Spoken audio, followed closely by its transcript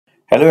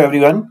Hello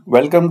everyone,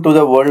 welcome to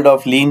the world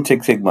of Lean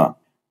Six Sigma.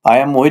 I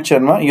am Mohit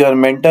Sharma, your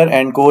mentor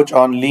and coach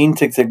on Lean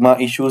Six Sigma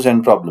issues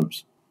and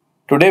problems.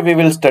 Today we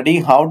will study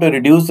how to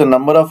reduce the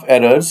number of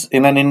errors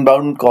in an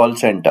inbound call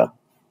center.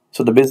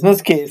 So the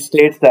business case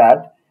states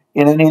that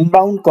in an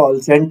inbound call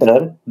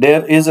center,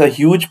 there is a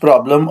huge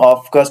problem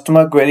of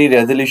customer query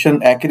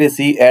resolution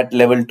accuracy at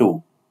level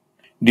 2.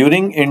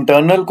 During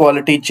internal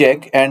quality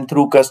check and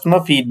through customer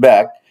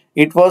feedback,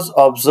 it was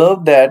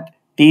observed that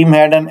team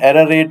had an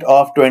error rate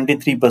of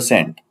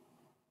 23%.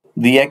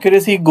 The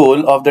accuracy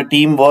goal of the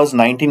team was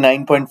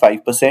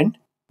 99.5%.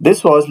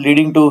 This was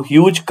leading to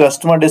huge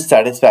customer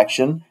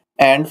dissatisfaction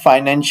and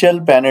financial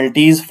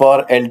penalties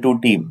for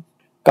L2 team.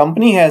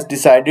 Company has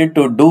decided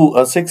to do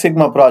a Six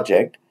Sigma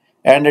project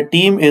and a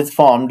team is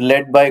formed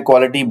led by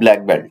quality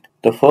black belt.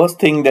 The first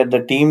thing that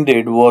the team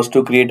did was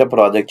to create a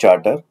project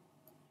charter.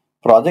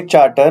 Project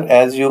charter,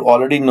 as you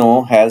already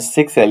know, has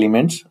 6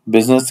 elements: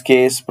 business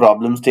case,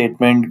 problem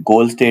statement,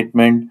 goal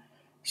statement,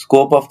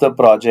 scope of the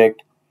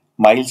project,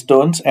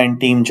 milestones,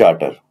 and team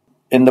charter.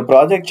 In the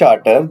project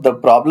charter, the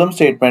problem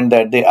statement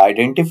that they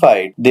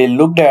identified, they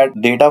looked at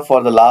data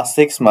for the last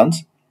 6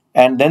 months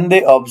and then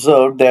they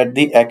observed that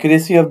the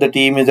accuracy of the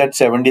team is at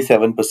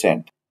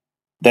 77%.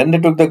 Then they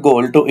took the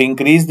goal to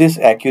increase this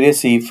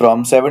accuracy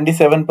from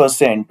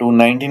 77% to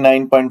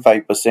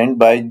 99.5%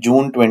 by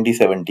June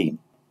 2017.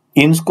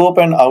 In scope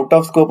and out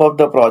of scope of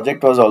the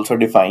project was also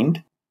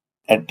defined.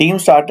 A team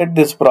started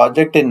this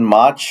project in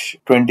March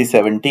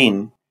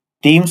 2017.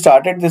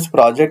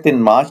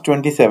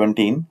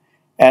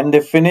 And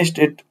they finished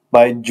it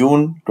by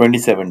June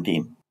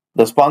 2017.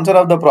 The sponsor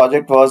of the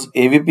project was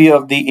AVP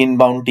of the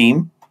inbound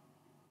team.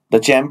 The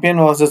champion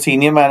was the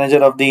senior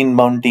manager of the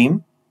inbound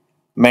team.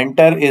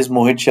 Mentor is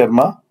Mohit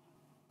Sharma.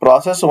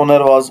 Process owner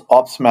was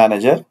ops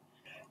manager.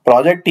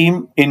 Project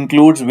team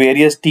includes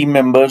various team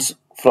members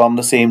from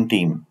the same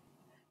team.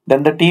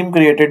 Then the team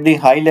created the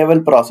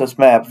high-level process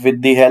map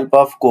with the help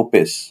of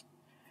Copis.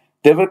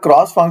 They were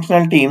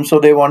cross-functional teams, so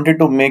they wanted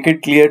to make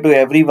it clear to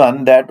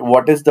everyone that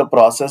what is the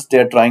process they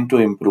are trying to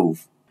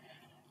improve.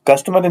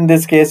 Customer in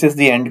this case is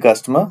the end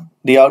customer.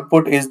 The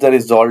output is the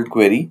resolved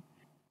query.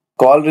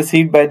 Call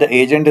received by the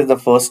agent is the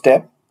first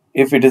step.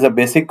 If it is a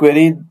basic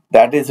query,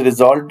 that is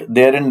resolved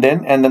there and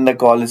then the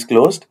call is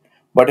closed.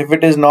 But if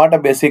it is not a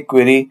basic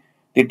query,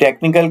 the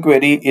technical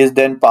query is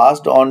then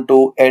passed on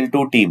to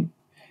L2 team.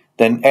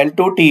 Then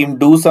L2 team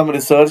do some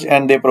research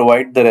and they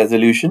provide the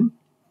resolution.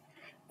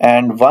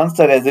 And once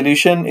the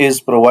resolution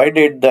is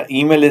provided, the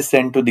email is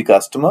sent to the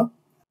customer.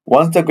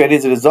 Once the query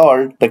is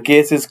resolved, the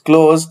case is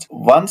closed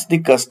once the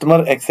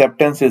customer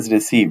acceptance is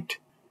received.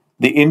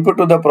 The input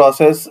to the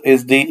process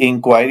is the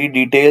inquiry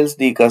details,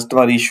 the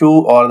customer issue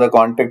or the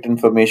contact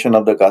information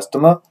of the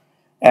customer,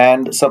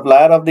 and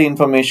supplier of the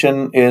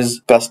information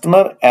is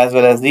customer as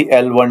well as the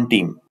L1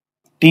 team.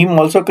 Team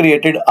also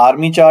created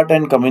army chart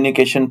and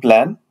communication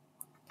plan.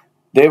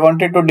 They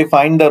wanted to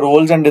define the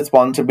roles and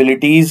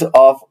responsibilities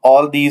of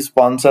all these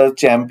sponsors,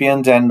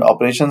 champions, and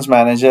operations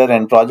manager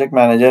and project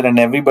manager and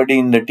everybody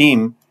in the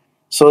team.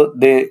 So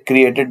they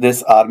created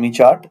this army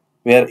chart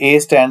where A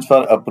stands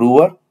for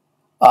approver,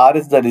 R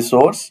is the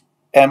resource,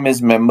 M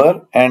is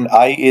member, and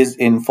I is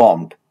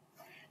informed.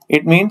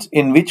 It means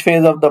in which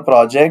phase of the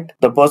project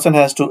the person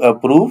has to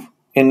approve,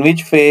 in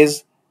which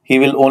phase he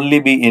will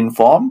only be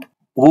informed,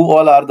 who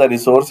all are the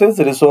resources.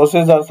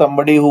 Resources are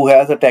somebody who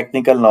has a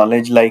technical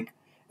knowledge, like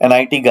an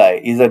IT guy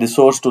is a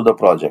resource to the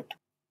project.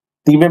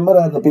 Team member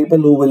are the people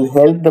who will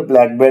help the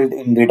black belt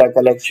in data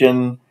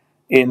collection,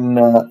 in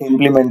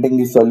implementing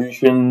the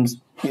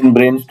solutions, in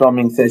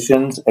brainstorming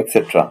sessions,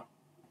 etc.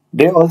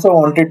 They also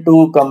wanted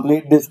to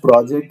complete this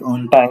project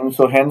on time,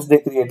 so hence they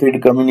created a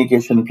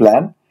communication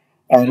plan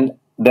and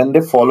then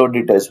they followed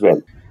it as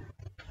well.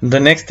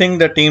 The next thing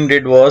the team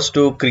did was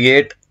to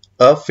create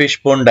a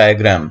fishbone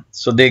diagram.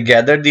 So they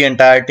gathered the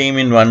entire team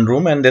in one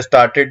room and they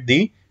started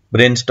the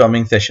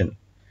brainstorming session.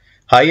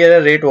 High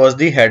error rate was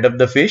the head of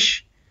the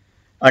fish.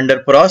 Under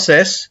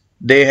process,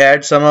 they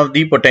had some of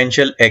the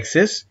potential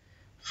X's.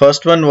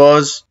 First one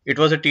was, it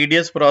was a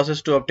tedious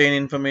process to obtain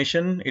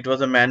information. It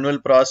was a manual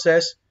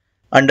process.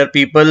 Under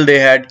people, they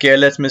had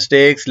careless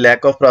mistakes,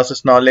 lack of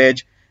process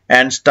knowledge,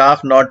 and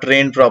staff not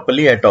trained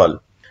properly at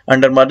all.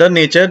 Under mother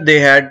nature, they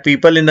had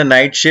people in the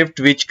night shift,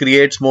 which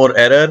creates more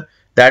error.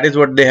 That is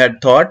what they had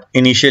thought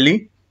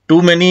initially.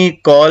 Too many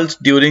calls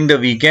during the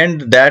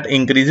weekend, that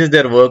increases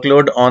their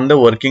workload on the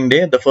working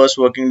day, the first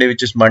working day,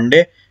 which is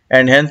Monday,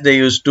 and hence they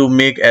used to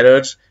make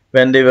errors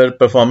when they were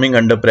performing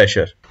under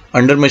pressure.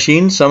 Under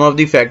machine, some of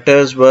the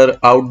factors were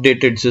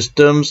outdated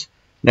systems,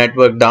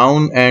 network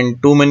down,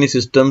 and too many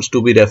systems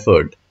to be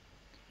referred.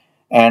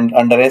 And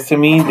under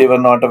SME, they were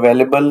not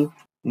available,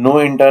 no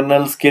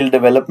internal skill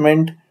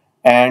development,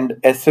 and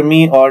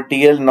SME or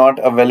TL not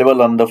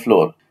available on the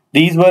floor.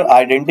 These were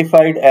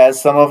identified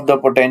as some of the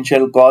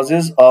potential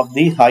causes of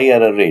the high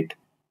error rate.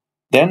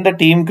 Then the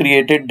team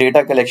created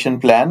data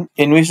collection plan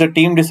in which the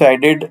team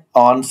decided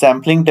on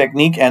sampling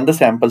technique and the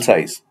sample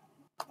size.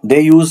 They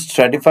used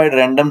stratified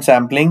random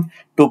sampling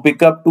to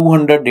pick up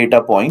 200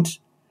 data points.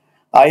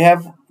 I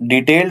have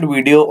detailed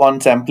video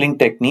on sampling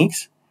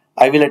techniques.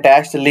 I will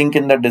attach the link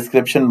in the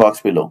description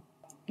box below.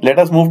 Let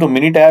us move to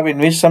Minitab, in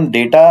which some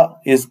data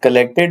is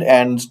collected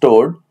and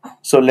stored.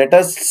 So let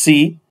us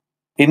see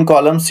in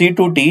column C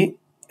to T,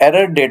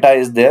 error data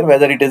is there,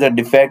 whether it is a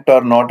defect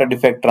or not a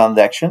defect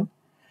transaction.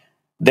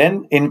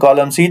 Then in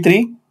column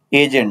C3,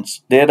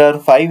 agents. There are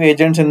 5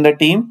 agents in the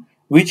team.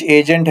 Which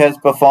agent has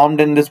performed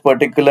in this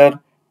particular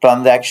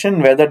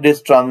transaction, whether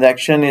this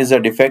transaction is a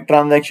defect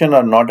transaction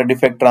or not a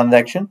defect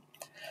transaction.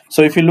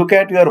 So if you look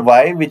at your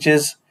Y, which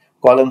is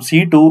column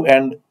C2,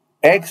 and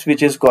X,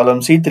 which is column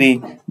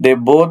C3, they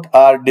both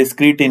are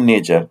discrete in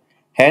nature.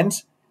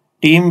 Hence,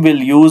 team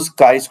will use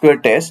chi-square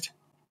test.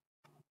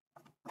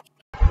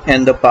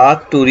 And the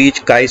path to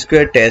reach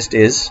chi-square test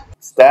is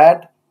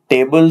stat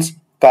tables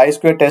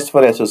chi-square test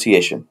for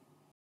association.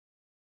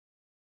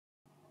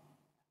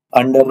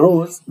 Under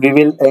rows, we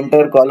will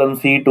enter column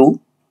C2.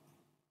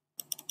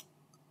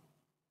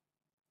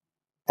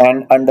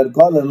 And under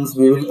columns,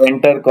 we will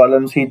enter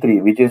column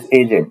C3, which is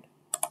agent.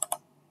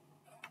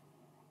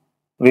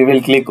 We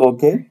will click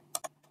OK.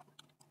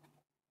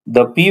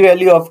 The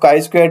p-value of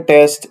chi-square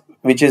test,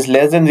 which is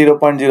less than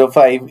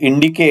 0.05,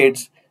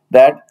 indicates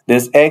that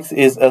this x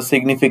is a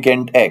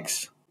significant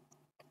x.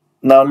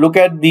 Now look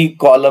at the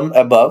column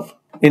above,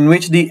 in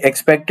which the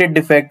expected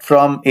defect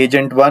from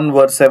agent 1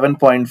 were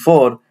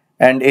 7.4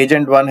 and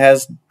agent 1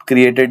 has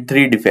created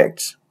 3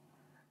 defects.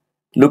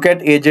 Look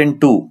at agent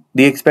 2.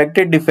 The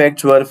expected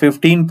defects were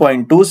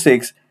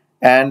 15.26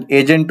 and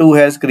agent 2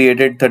 has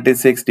created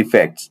 36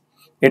 defects.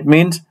 It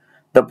means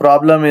the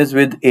problem is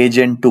with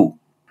agent 2.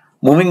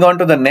 Moving on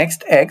to the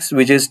next X,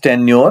 which is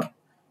tenure.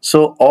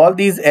 So all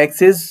these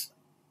X's,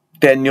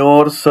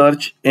 tenure,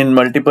 search in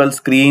multiple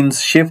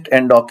screens, shift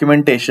and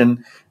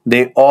documentation,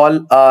 they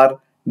all are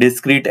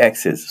discrete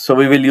X's. So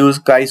we will use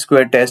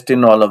chi-square test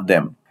in all of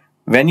them.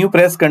 When you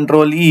press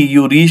Ctrl E,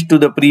 you reach to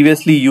the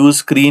previously used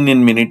screen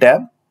in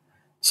Minitab.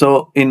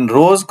 So in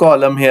rows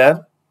column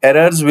here,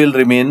 errors will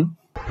remain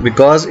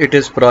because it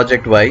is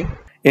project Y.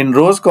 In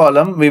rows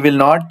column, we will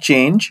not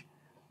change.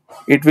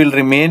 It will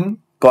remain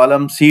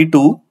column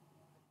C2.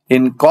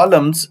 In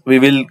columns, we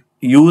will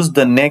use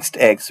the next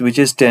X, which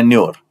is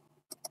tenure.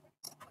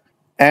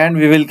 And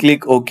we will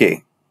click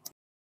OK.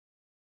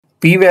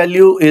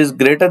 P-value is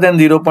greater than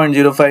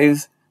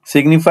 0.05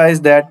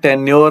 signifies that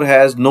tenure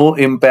has no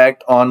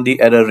impact on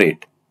the error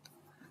rate.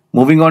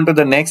 Moving on to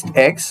the next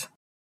X.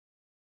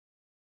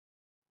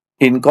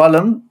 In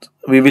column,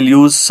 we will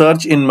use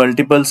search in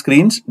multiple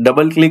screens.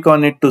 Double click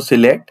on it to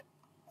select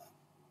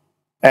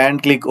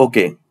and click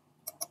OK.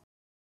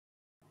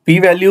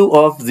 P-value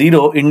of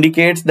 0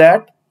 indicates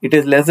that it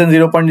is less than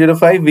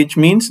 0.05, which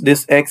means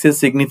this X is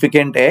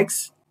significant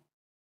X.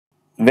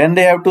 When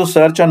they have to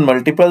search on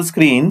multiple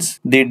screens,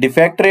 the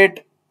defect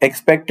rate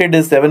expected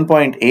is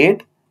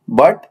 7.8,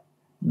 but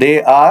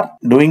they are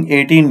doing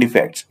 18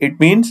 defects. It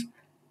means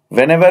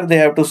whenever they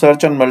have to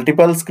search on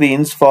multiple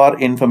screens for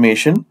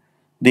information,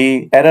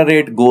 the error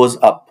rate goes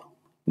up.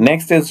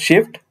 Next is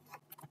shift.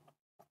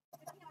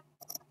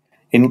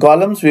 In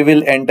columns, we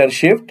will enter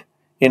shift.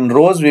 In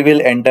rows, we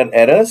will enter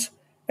errors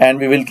and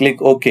we will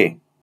click OK.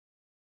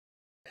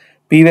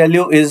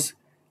 P-value is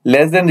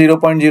less than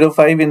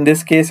 0.05 in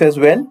this case as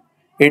well.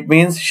 It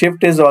means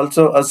shift is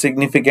also a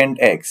significant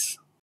X.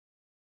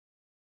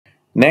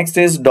 Next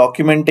is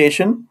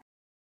documentation.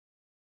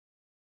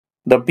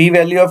 The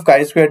p-value of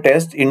chi-square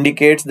test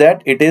indicates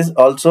that it is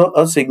also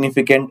a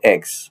significant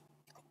X.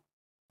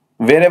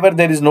 Wherever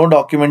there is no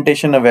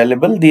documentation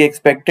available, the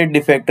expected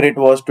defect rate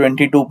was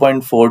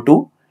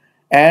 22.42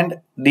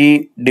 and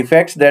the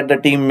defects that the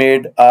team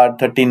made are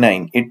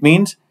 39. It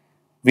means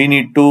we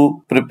need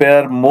to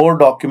prepare more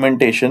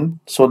documentation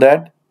so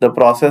that the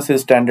process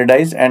is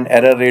standardized and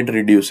error rate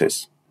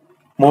reduces.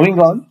 Moving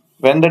on,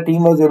 when the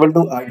team was able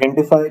to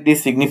identify the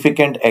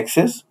significant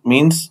X's,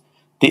 means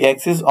the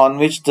X's on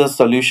which the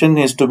solution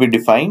is to be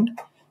defined.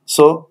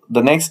 So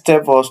the next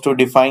step was to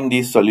define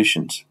these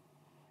solutions.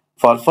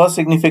 For first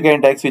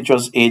significant X, which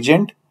was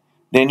agent,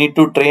 they need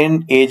to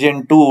train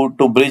agent 2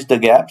 to bridge the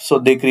gap. So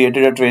they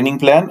created a training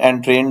plan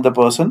and trained the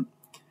person.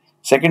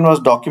 Second was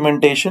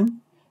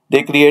documentation.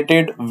 They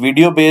created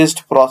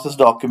video-based process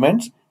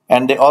documents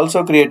and they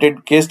also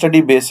created case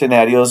study-based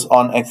scenarios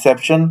on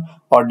exception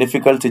or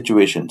difficult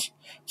situations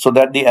so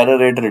that the error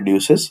rate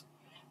reduces.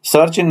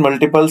 Search in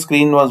multiple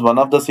screen was one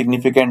of the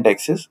significant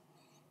X's.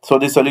 So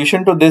the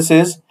solution to this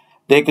is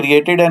they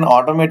created an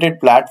automated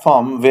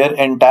platform where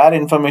entire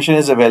information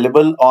is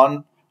available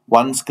on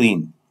one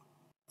screen.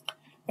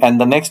 And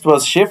the next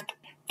was shift.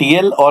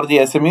 TL or the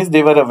SMEs,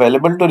 they were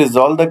available to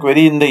resolve the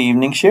query in the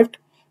evening shift.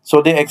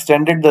 So they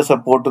extended the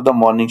support to the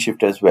morning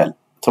shift as well.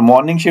 So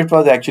morning shift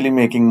was actually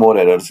making more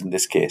errors in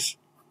this case.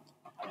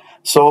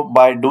 So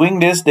by doing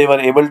this, they were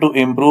able to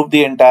improve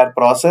the entire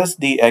process.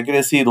 The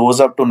accuracy rose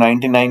up to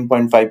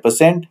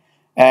 99.5%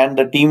 and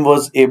the team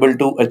was able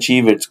to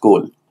achieve its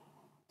goal.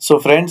 So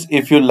friends,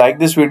 if you like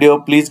this video,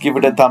 please give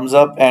it a thumbs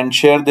up and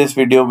share this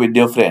video with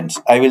your friends.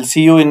 I will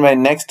see you in my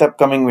next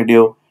upcoming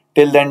video.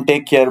 Till then,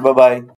 take care. Bye-bye.